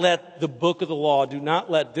not let the book of the law, do not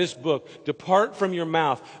let this book depart from your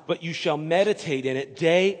mouth, but you shall meditate in it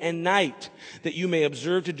day and night, that you may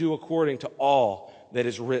observe to do according to all that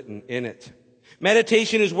is written in it.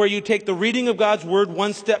 Meditation is where you take the reading of God's word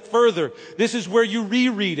one step further. This is where you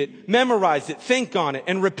reread it, memorize it, think on it,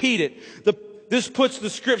 and repeat it. This puts the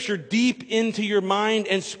scripture deep into your mind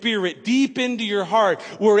and spirit, deep into your heart,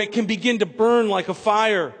 where it can begin to burn like a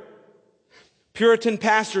fire. Puritan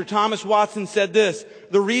pastor Thomas Watson said this,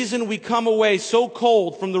 "The reason we come away so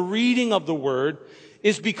cold from the reading of the Word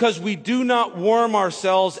is because we do not warm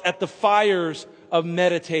ourselves at the fires of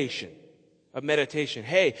meditation."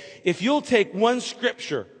 Hey, if you'll take one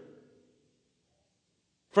scripture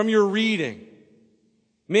from your reading,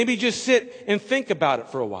 maybe just sit and think about it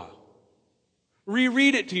for a while.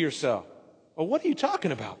 Reread it to yourself. "Well, what are you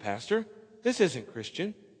talking about, Pastor? This isn't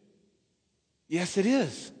Christian." Yes, it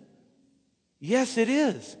is. Yes, it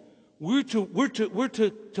is. We're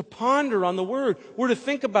to ponder on the Word. We're to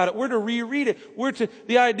think about it. We're to reread it.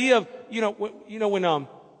 The idea of, when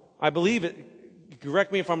I believe it,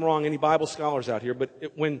 correct me if I'm wrong, any Bible scholars out here, but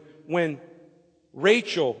when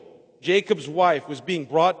Rachel Jacob's wife was being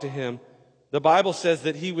brought to him, the Bible says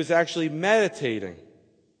that he was actually meditating.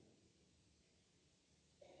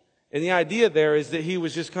 And the idea there is that he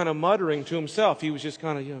was just kind of muttering to himself. He was just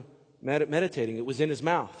kind of, meditating. It was in his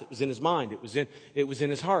mouth. It was in his mind. It was in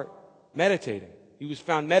his heart. Meditating. He was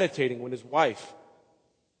found meditating when his wife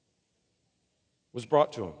was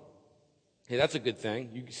brought to him. Hey, that's a good thing.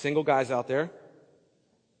 You single guys out there.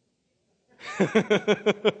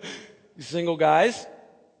 You single guys.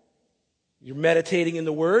 You're meditating in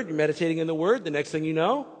the Word. You're meditating in the Word. The next thing you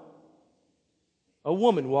know, a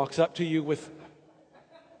woman walks up to you with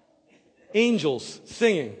angels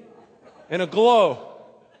singing and a glow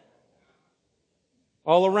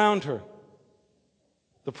all around her.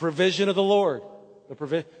 The provision of the Lord.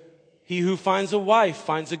 He who finds a wife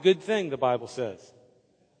finds a good thing, the Bible says.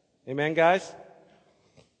 Amen, guys?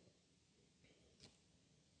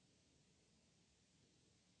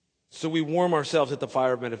 So we warm ourselves at the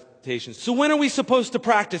fire of meditation. So when are we supposed to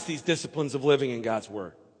practice these disciplines of living in God's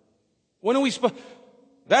Word? When are we supposed?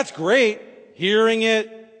 That's great. Hearing it,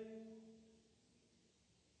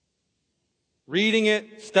 reading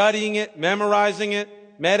it, studying it, memorizing it,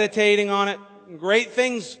 meditating on it. Great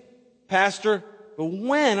things, Pastor. But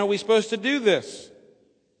when are we supposed to do this?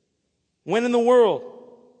 When in the world?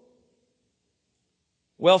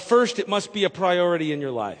 Well, first, it must be a priority in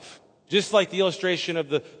your life. Just like the illustration of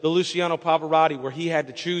the Luciano Pavarotti, where he had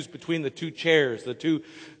to choose between the two chairs, the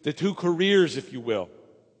two careers, if you will.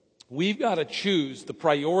 We've got to choose the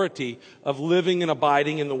priority of living and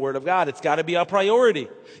abiding in the Word of God. It's got to be a priority.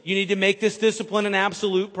 You need to make this discipline an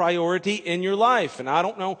absolute priority in your life. And I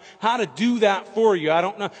don't know how to do that for you. I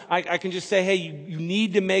don't know. I can just say, hey, you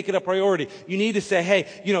need to make it a priority. You need to say, hey,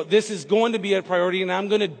 this is going to be a priority and I'm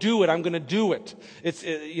going to do it. I'm going to do it. It's,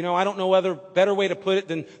 I don't know other better way to put it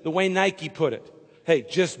than the way Nike put it. Hey,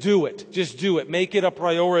 just do it. Just do it. Make it a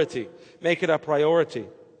priority. Make it a priority.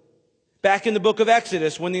 Back in the book of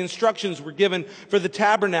Exodus, when the instructions were given for the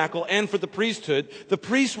tabernacle and for the priesthood, the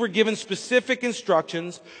priests were given specific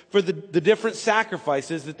instructions for the different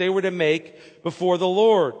sacrifices that they were to make before the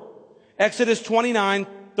Lord. Exodus 29,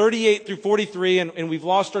 38 through 43, and we've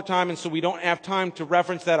lost our time, and so we don't have time to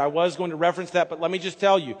reference that. I was going to reference that, but let me just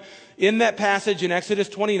tell you. In that passage in Exodus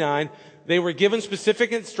 29, they were given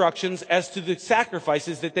specific instructions as to the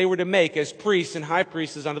sacrifices that they were to make as priests and high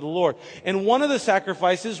priests unto the Lord. And one of the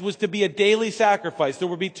sacrifices was to be a daily sacrifice. There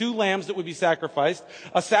would be 2 lambs that would be sacrificed.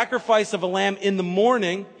 A sacrifice of a lamb in the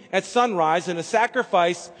morning at sunrise and a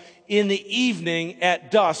sacrifice in the evening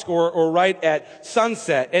at dusk or right at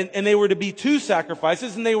sunset. And they were to be 2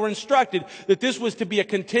 sacrifices, and they were instructed that this was to be a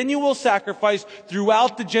continual sacrifice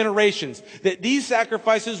throughout the generations. That these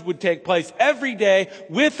sacrifices would take place every day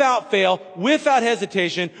without fail, without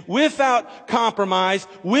hesitation, without compromise,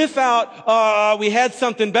 without we had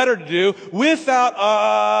something better to do,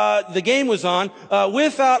 without the game was on,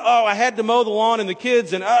 without I had to mow the lawn and the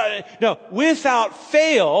kids, and no, without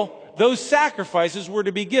fail. Those sacrifices were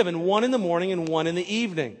to be given, one in the morning and one in the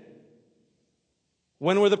evening.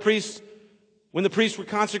 When the priests were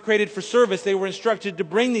consecrated for service, they were instructed to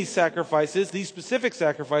bring these sacrifices, these specific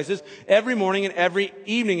sacrifices, every morning and every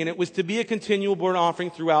evening. And it was to be a continual burnt offering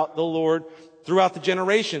throughout the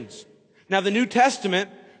generations. Now, the New Testament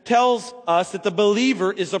tells us that the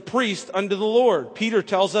believer is a priest unto the Lord. Peter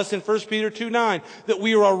tells us in 1 Peter 2:9 that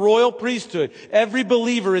we are a royal priesthood. Every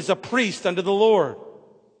believer is a priest unto the Lord.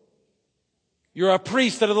 You're a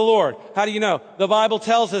priest unto the Lord. How do you know? The Bible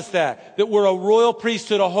tells us that we're a royal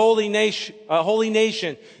priesthood, a holy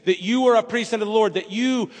nation, that you are a priest unto the Lord, that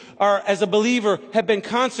you are, as a believer, have been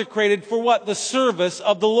consecrated for what? The service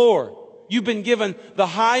of the Lord. You've been given the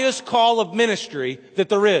highest call of ministry that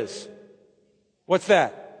there is. What's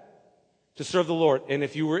that? To serve the Lord. And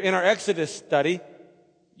if you were in our Exodus study,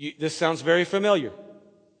 this sounds very familiar.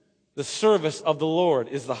 The service of the Lord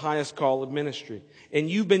is the highest call of ministry. And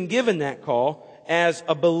you've been given that call as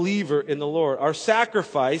a believer in the Lord. Our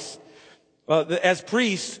sacrifice, as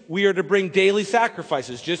priests, we are to bring daily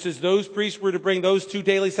sacrifices. Just as those priests were to bring those 2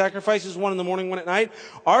 daily sacrifices, one in the morning, one at night.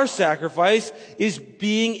 Our sacrifice is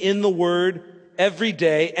being in the Word every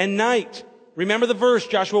day and night. Remember the verse,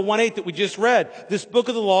 Joshua 1:8, that we just read. This book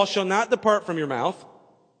of the law shall not depart from your mouth,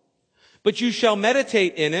 but you shall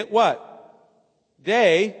meditate in it, what?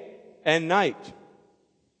 Day and night.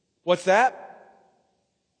 What's that?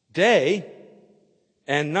 Day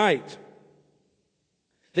and night.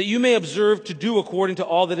 that you may observe to do according to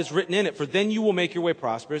all that is written in it, for then you will make your way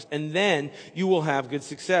prosperous, and then you will have good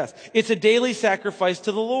success. It's a daily sacrifice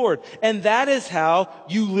to the Lord, and that is how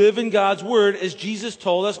you live in God's Word, as Jesus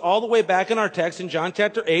told us all the way back in our text in John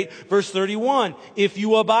chapter 8, verse 31. If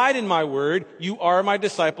you abide in my Word, you are my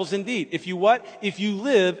disciples indeed. If you what? If you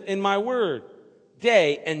live in my Word.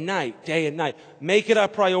 Day and night, day and night. Make it a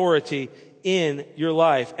priority in your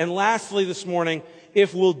life. And lastly this morning,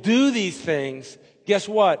 if we'll do these things, guess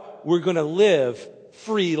what? We're going to live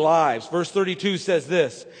free lives. Verse 32 says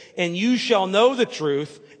this, and you shall know the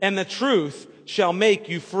truth, and the truth shall make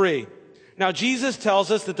you free. Now, Jesus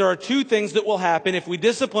tells us that there are two things that will happen if we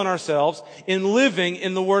discipline ourselves in living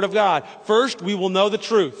in the Word of God. First, we will know the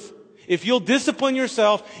truth. If you'll discipline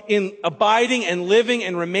yourself in abiding and living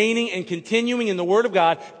and remaining and continuing in the Word of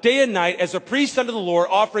God day and night as a priest unto the Lord,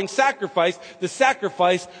 offering sacrifice, the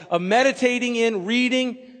sacrifice of meditating in,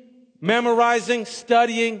 reading, memorizing,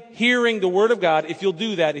 studying, hearing the Word of God, if you'll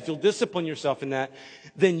do that, if you'll discipline yourself in that,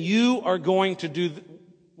 then you are going to do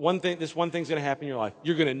one thing. This one thing's going to happen in your life.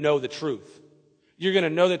 You're going to know the truth. You're going to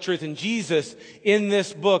know the truth. And Jesus, in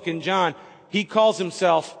this book, in John, he calls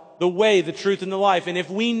himself the way, the truth, and the life. And if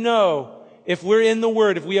we know, if we're in the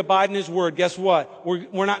Word, if we abide in His Word, guess what?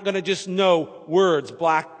 We're not going to just know words,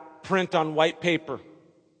 black print on white paper.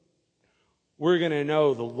 We're going to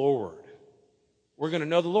know the Lord. We're going to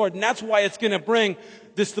know the Lord. And that's why it's going to bring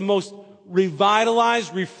the most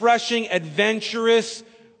revitalized, refreshing, adventurous,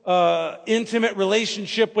 intimate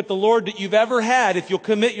relationship with the Lord that you've ever had. If you'll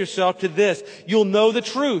commit yourself to this, you'll know the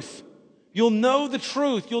truth. You'll know the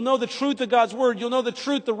truth. You'll know the truth of God's Word. You'll know the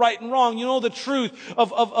truth, the right and wrong. You'll know the truth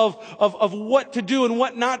of what to do and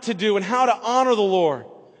what not to do and how to honor the Lord.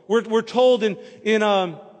 We're told in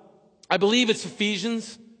I believe it's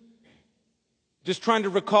Ephesians, just trying to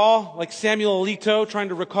recall, like Samuel Alito trying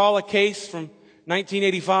to recall a case from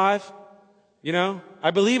 1985. You know,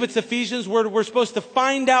 I believe it's Ephesians where we're supposed to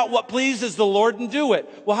find out what pleases the Lord and do it.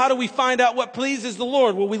 Well, how do we find out what pleases the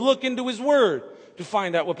Lord? Well, we look into His Word to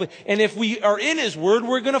find out what pleases. And if we are in His Word,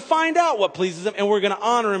 we're going to find out what pleases Him, and we're going to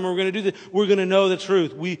honor Him, and we're going to do this. We're going to know the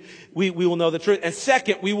truth. We will know the truth. And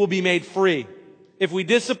second, we will be made free. If we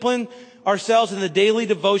discipline ourselves in the daily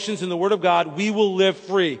devotions in the Word of God, we will live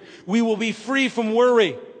free. We will be free from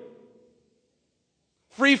worry,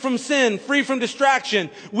 free from sin, free from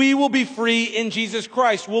distraction. We will be free in Jesus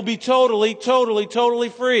Christ. We'll be totally, totally, totally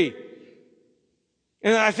free.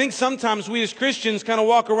 And I think sometimes we as Christians kind of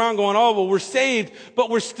walk around going, oh, well, we're saved, but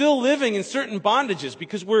we're still living in certain bondages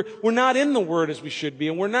because we're not in the Word as we should be,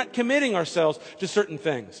 and we're not committing ourselves to certain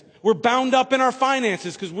things. We're bound up in our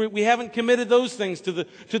finances because we haven't committed those things to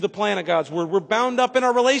the plan of God's Word. We're bound up in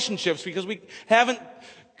our relationships because we haven't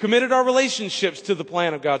committed our relationships to the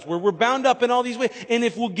plan of God's Word. We're bound up in all these ways. And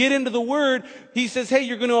if we'll get into the Word, He says, hey,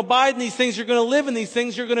 you're going to abide in these things. You're going to live in these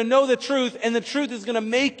things. You're going to know the truth. And the truth is going to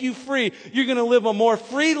make you free. You're going to live a more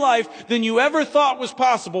free life than you ever thought was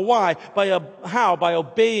possible. Why? How? By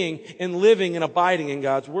obeying and living and abiding in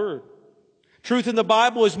God's Word. Truth in the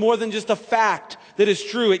Bible is more than just a fact that is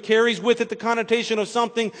true. It carries with it the connotation of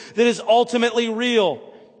something that is ultimately real.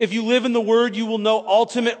 If you live in the Word, you will know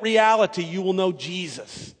ultimate reality. You will know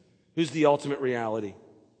Jesus, who's the ultimate reality.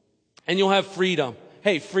 And you'll have freedom.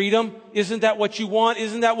 Hey, freedom, isn't that what you want?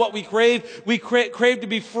 Isn't that what we crave? We crave to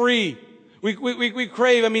be free. We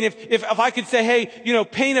crave, I mean, if I could say, hey, you know,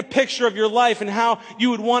 paint a picture of your life and how you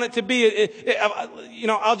would want it to be, you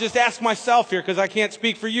know, I'll just ask myself here because I can't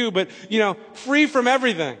speak for you, but, you know, free from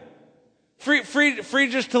everything. Free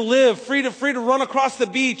just to live, free to run across the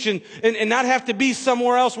beach and not have to be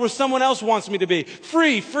somewhere else where someone else wants me to be.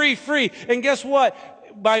 Free. And guess what?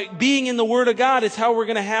 By being in the Word of God, it's how we're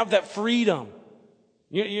going to have that freedom.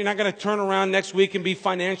 You're not going to turn around next week and be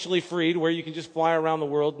financially freed where you can just fly around the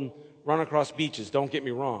world and run across beaches. Don't get me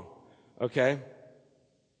wrong. Okay?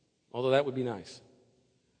 Although that would be nice.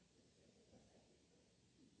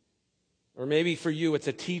 Or maybe for you, it's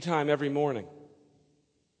a tea time every morning.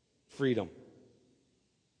 Freedom.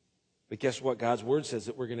 But guess what? God's Word says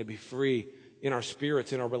that we're going to be free in our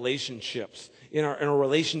spirits, in our relationships, in our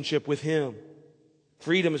relationship with Him.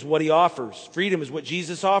 Freedom is what He offers. Freedom is what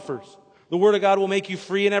Jesus offers. The Word of God will make you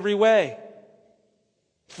free in every way.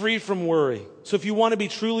 Free from worry. So if you want to be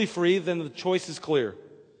truly free, then the choice is clear.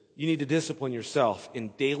 You need to discipline yourself in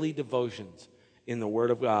daily devotions in the Word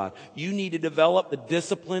of God. You need to develop the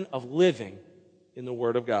discipline of living in the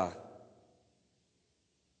Word of God.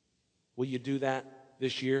 Will you do that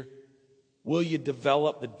this year? Will you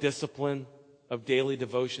develop the discipline of daily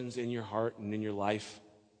devotions in your heart and in your life?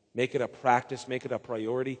 Make it a practice. Make it a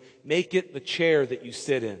priority. Make it the chair that you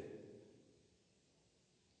sit in.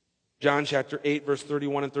 John chapter 8, verse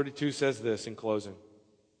 31 and 32 says this in closing.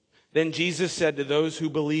 Then Jesus said to those who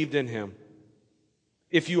believed in him,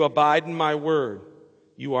 "If you abide in my word,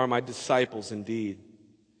 you are my disciples indeed,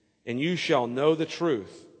 and you shall know the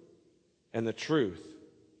truth, and the truth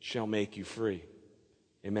shall make you free."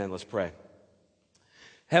 Amen. Let's pray.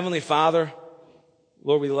 Heavenly Father,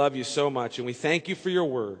 Lord, we love you so much, and we thank you for your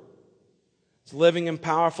word. It's living and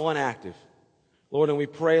powerful and active. Lord, and we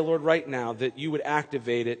pray, Lord, right now that you would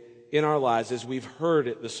activate it in our lives as we've heard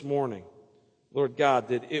it this morning. Lord God,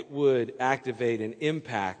 that it would activate and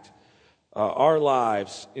impact our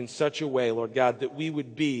lives in such a way, Lord God, that we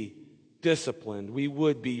would be disciplined. We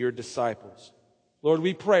would be your disciples. Lord,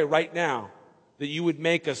 we pray right now that you would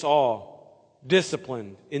make us all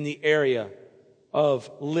disciplined in the area of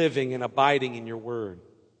living and abiding in your word.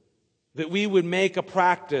 That we would make a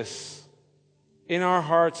practice in our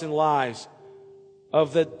hearts and lives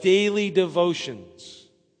of the daily devotions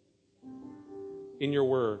in your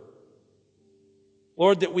word.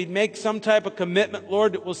 Lord, that we'd make some type of commitment,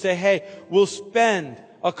 Lord, that we'll say, hey, we'll spend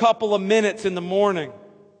a couple of minutes in the morning,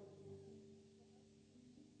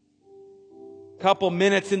 a couple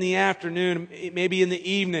minutes in the afternoon, maybe in the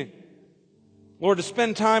evening, Lord, to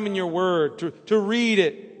spend time in your word, to read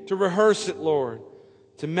it, to rehearse it, Lord,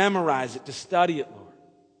 to memorize it, to study it, Lord,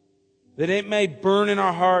 that it may burn in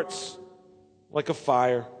our hearts like a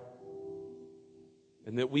fire,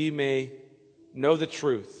 and that we may know the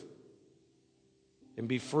truth and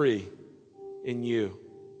be free in you.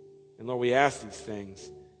 And Lord, we ask these things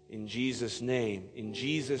in Jesus' name. In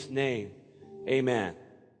Jesus' name, amen.